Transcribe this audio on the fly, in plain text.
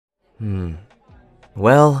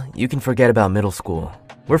Well, you can forget about middle school.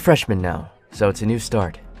 We're freshmen now, so it's a new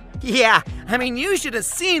start. Yeah, I mean, you should have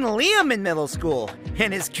seen Liam in middle school,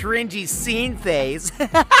 in his cringy scene phase.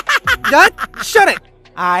 Shut it!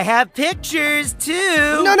 I have pictures,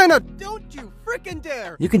 too! No, don't you frickin'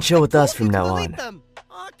 dare! You can chill with us from now on.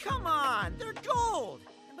 Oh, come on, they're gold!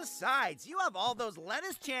 And besides, you have all those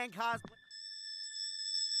Lettuce Chan cosplays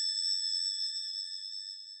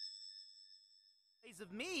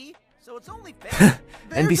of me, so it's only fair.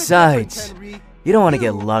 And besides, you don't want to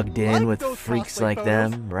get lugged in with freaks like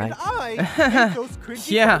them, right?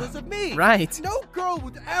 Yeah, right. No girl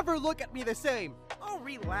would ever look at me the same. Oh,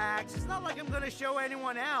 relax. It's not like I'm gonna show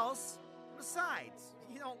anyone else. Besides,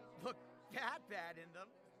 you don't look that bad in them.